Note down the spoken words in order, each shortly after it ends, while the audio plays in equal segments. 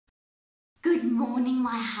Good morning,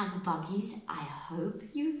 my hug buggies. I hope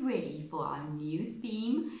you're ready for our new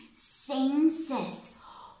theme, senses.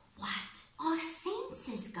 What are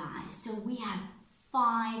senses, guys? So we have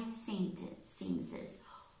 5 senses.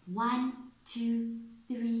 1, 2,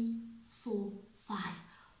 3, 4, 5.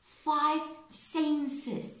 5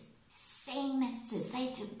 senses. Senses. Say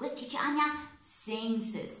it with teacher Anja.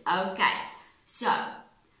 Senses. Okay. So,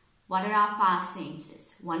 what are our 5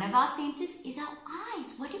 senses? One of our senses is our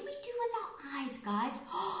eyes. What do we do with our eyes, guys?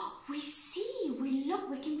 We see, we look,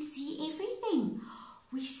 we can see everything.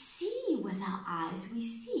 We see with our eyes. We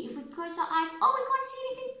see. If we close our eyes, oh, we can't see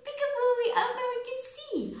anything. Peekaboo, we open, we can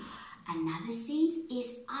see. Another sense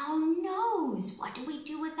is our nose. What do we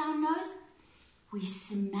do with our nose? We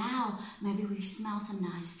smell. Maybe we smell some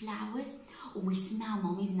nice flowers, or we smell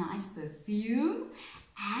mommy's nice perfume.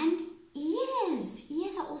 And ears.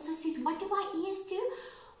 Ears are also senses. What do our ears do?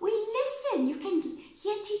 We listen. You can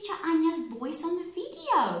hear teacher Anja's voice on the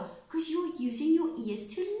video because you're using your ears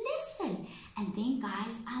to listen. And then,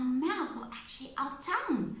 guys, our mouth, or actually our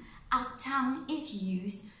tongue. Our tongue is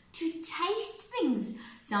used to taste things.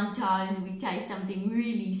 Sometimes we taste something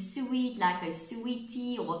really sweet, like a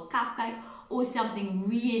sweetie or a cupcake, or something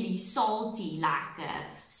really salty, like a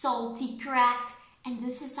salty crack. And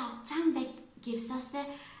this is our tongue that gives us the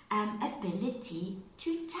ability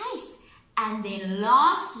to taste. And then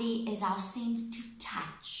lastly is our sense to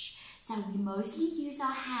touch. So we mostly use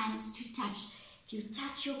our hands to touch. If you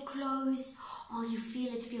touch your clothes, or you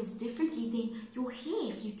feel it feels differently than your hair,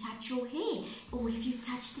 if you touch your hair, or if you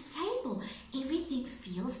touch the table, everything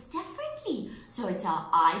feels differently. So it's our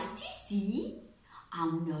eyes to see,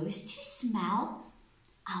 our nose to smell,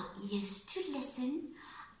 our ears to listen,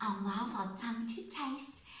 our mouth, our tongue to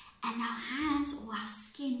taste, and our hands or our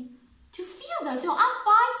skin to feel. Those are our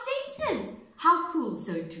 5 senses. How cool.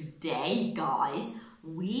 So today, guys,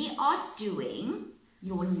 we are doing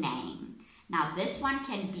your name. Now, this one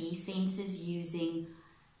can be senses using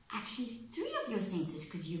actually 3 of your senses,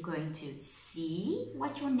 because you're going to see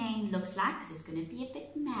what your name looks like, because it's going to be a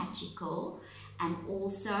bit magical. And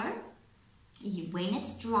also, when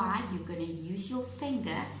it's dry, you're going to use your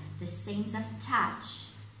finger, the sense of touch,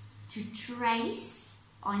 to trace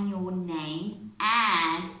on your name,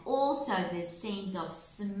 and also the sense of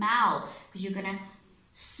smell, because you're going to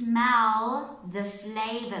smell the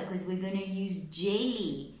flavor, because we're going to use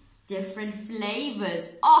jelly, different flavors.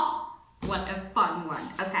 Oh, what a fun one.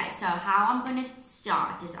 Okay, so how I'm going to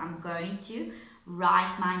start is I'm going to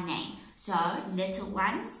write my name. So little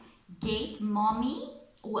ones, get mommy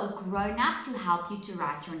or a grown-up to help you to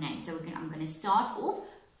write your name. So I'm going to start off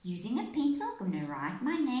using a pencil. I'm going to write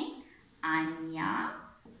my name, Anja.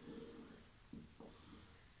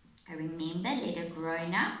 Remember, let a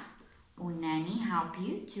grown-up or nanny help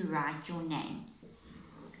you to write your name.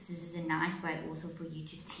 Because this is a nice way also for you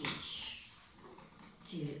to teach,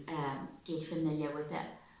 to get familiar with it.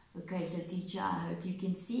 Okay, so teacher, I hope you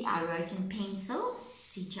can see, I wrote in pencil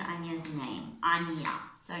teacher Anja's name, Anja.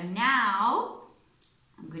 So now,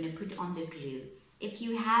 I'm going to put on the glue. If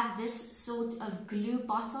you have this sort of glue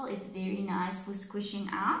bottle, it's very nice for squishing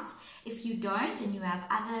out. If you don't and you have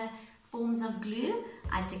other forms of glue,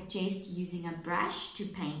 I suggest using a brush to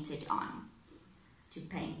paint it on, to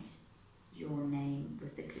paint your name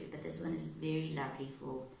with the glue. But this one is very lovely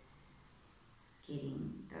for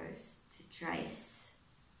getting those to trace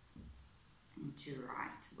and to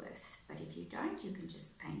write with. But if you don't, you can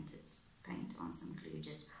just paint on some glue.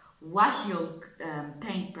 Just wash your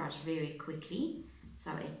paintbrush very quickly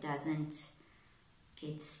so it doesn't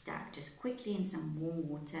get stuck. Just quickly in some warm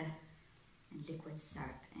water and liquid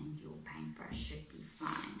soap, and your paintbrush should be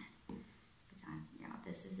fine. But yeah,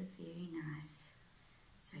 this is a very nice.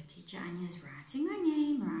 So teacher Anja is writing my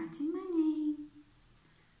name, I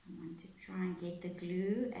want to try and get the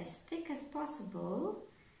glue as thick as possible,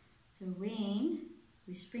 so when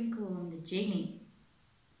we sprinkle on the jelly,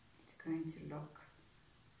 it's going to look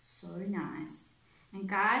so nice. And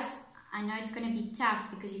guys, I know it's going to be tough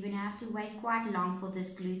because you're going to have to wait quite long for this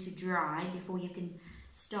glue to dry before you can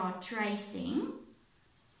start tracing,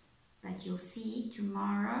 but you'll see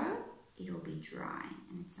tomorrow it'll be dry,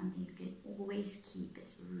 and it's something you can always keep.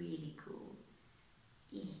 It's really cool.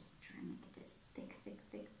 Try and make it as thick.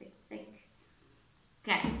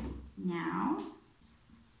 Okay, now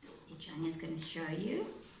teacher Anja is going to show you.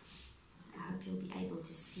 I hope you'll be able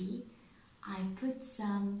to see. I put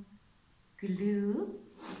some glue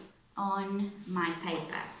on my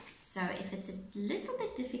paper, so if it's a little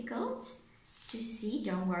bit difficult to see,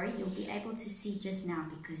 don't worry, you'll be able to see just now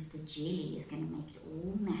because the jelly is going to make it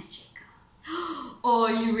all magical. Oh,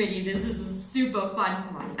 are you ready? This is a super fun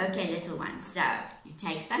part. Okay, little ones. So, you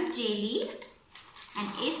take some jelly And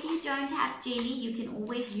if you don't have jelly, you can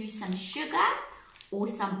always use some sugar or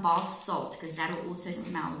some bath salt, because that will also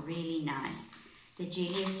smell really nice. The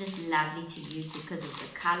jelly is just lovely to use because of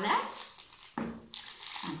the color.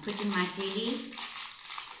 I'm putting my jelly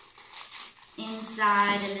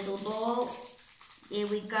inside a little bowl. There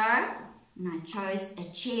we go. And I chose a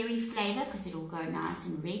cherry flavor because it will go nice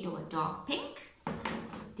and red or a dark pink.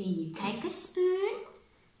 Then you take a spoon,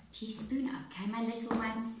 teaspoon, okay my little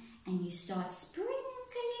ones, and you start sprinkling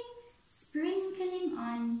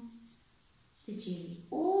on the jelly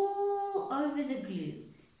all over the glue.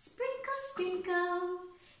 Sprinkle, sprinkle,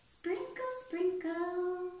 sprinkle,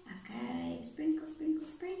 sprinkle. Okay, sprinkle, sprinkle,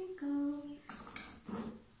 sprinkle.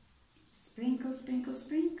 Sprinkle, sprinkle,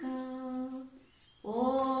 sprinkle.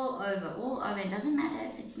 All over. It doesn't matter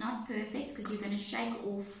if it's not perfect because you're going to shake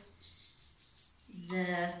off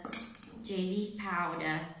the jelly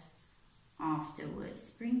powder afterwards.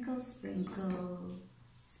 Sprinkle, sprinkle,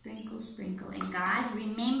 sprinkle, sprinkle. And guys,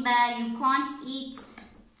 remember, you can't eat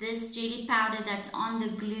this jelly powder that's on the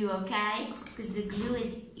glue, okay? Because the glue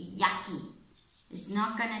is yucky. It's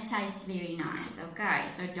not going to taste very nice, okay?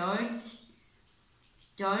 So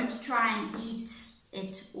don't try and eat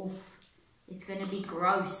it off. It's going to be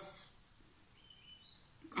gross.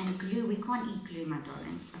 And glue, we can't eat glue, my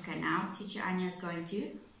darlings. Okay, now teacher Anja is going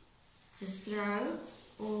to just throw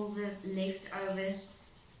all the leftover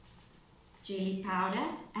jelly powder.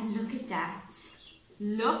 And look at that.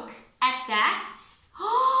 Look at that.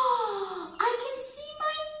 Oh, I can see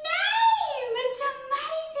my name. It's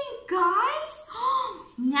amazing, guys. Oh,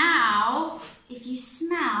 now, if you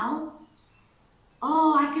smell,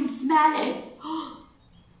 oh, I can smell it.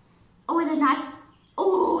 Oh, the nice,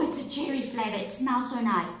 oh, it's a cherry flavor. It smells so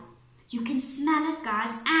nice. You can smell it,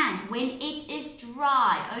 guys. And when it is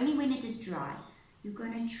dry, only when it is dry, you're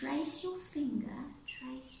going to trace your finger,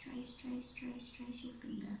 trace your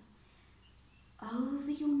finger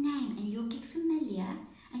over your name, and you'll get familiar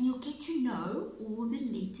and you'll get to know all the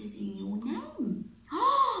letters in your name.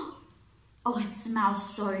 Oh, it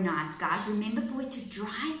smells so nice, guys. Remember for it to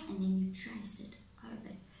dry, and then you trace it over.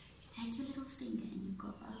 You take your little finger and you go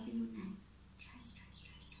over your name. Trace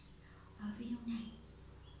over your name.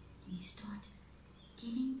 And you start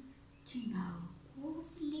getting to know all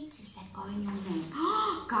the letters that go in your name.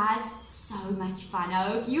 Guys, so much fun. I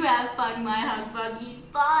hope you have fun, my hug buggies.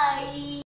 Bye.